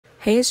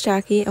Hey, it's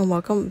Jackie and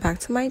welcome back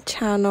to my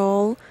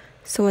channel.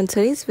 So in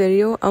today's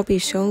video, I'll be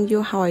showing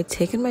you how I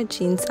taken my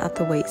jeans at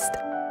the waist.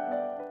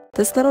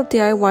 This little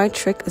DIY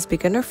trick is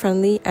beginner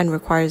friendly and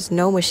requires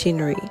no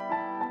machinery.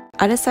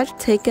 I decided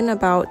to take in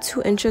about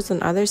 2 inches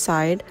on either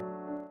side.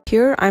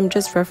 Here I'm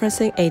just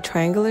referencing a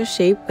triangular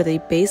shape with a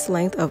base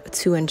length of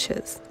 2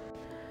 inches.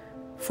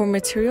 For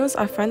materials,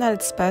 I find that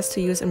it's best to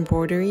use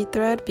embroidery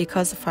thread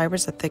because the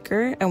fibers are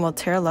thicker and will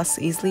tear less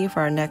easily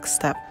for our next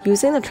step.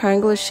 Using the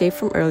triangular shape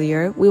from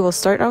earlier, we will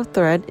start our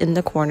thread in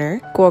the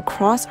corner, go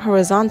across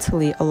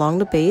horizontally along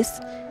the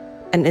base,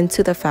 and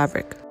into the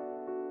fabric.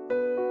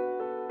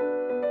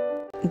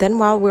 Then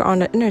while we're on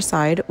the inner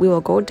side, we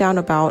will go down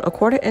about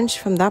 1/4 inch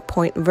from that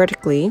point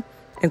vertically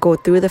and go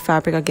through the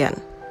fabric again.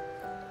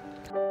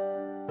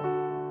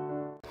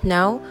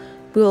 Now,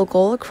 we will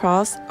go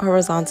across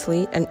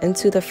horizontally and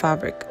into the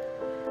fabric.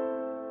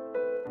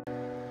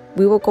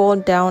 We will go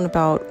down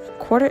about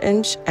 1/4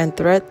 inch and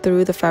thread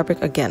through the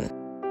fabric again.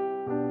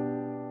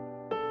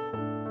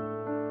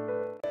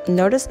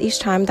 Notice each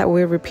time that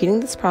we're repeating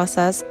this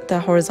process, the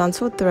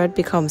horizontal thread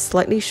becomes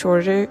slightly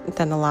shorter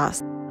than the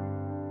last.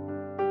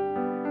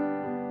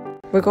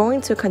 We're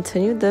going to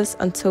continue this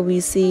until we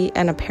see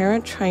an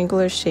apparent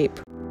triangular shape.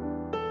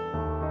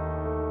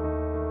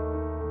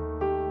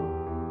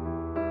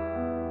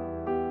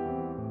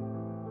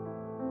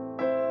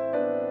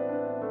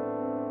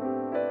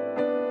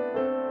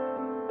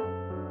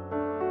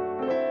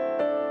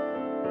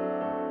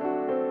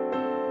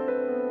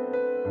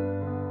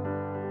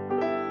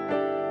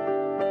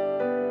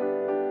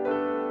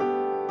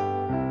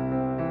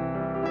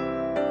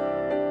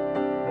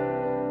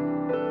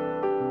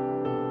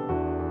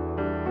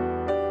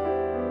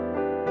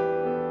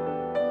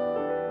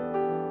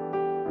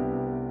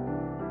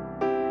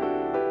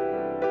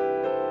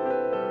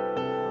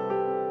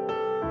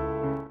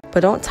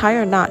 But don't tie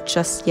your knot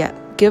just yet.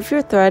 Give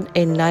your thread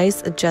a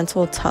nice,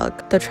 gentle tug.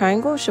 The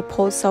triangle should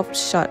pull itself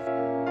shut.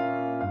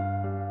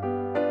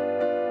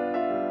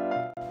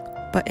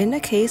 But in the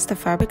case the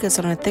fabric is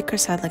on a thicker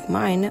side like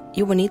mine,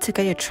 you will need to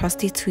get your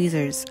trusty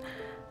tweezers.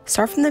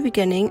 Start from the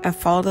beginning and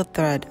follow the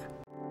thread.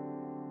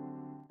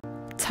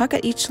 Tug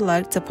at each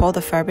leg to pull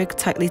the fabric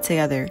tightly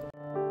together.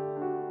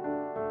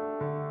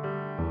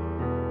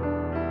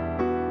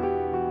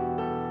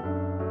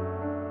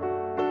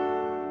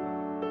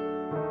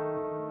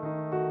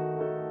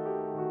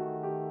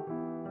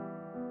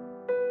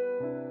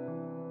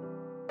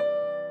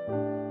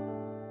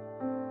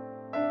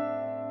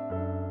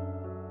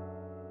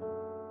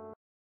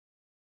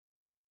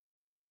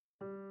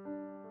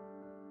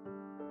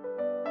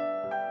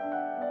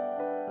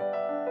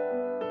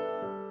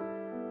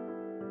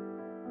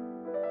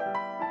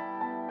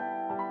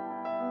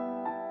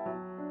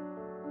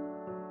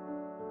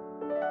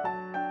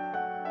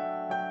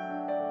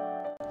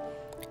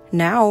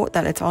 Now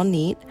that it's all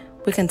neat,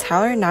 we can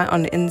tie our knot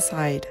on the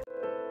inside.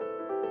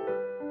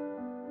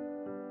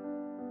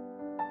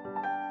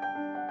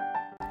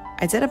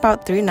 I did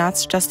about 3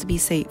 knots just to be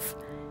safe.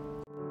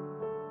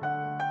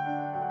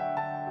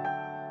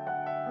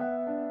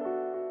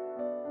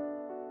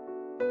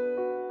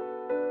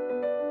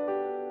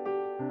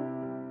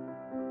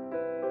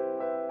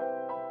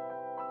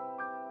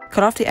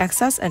 Cut off the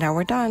excess and now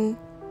we're done.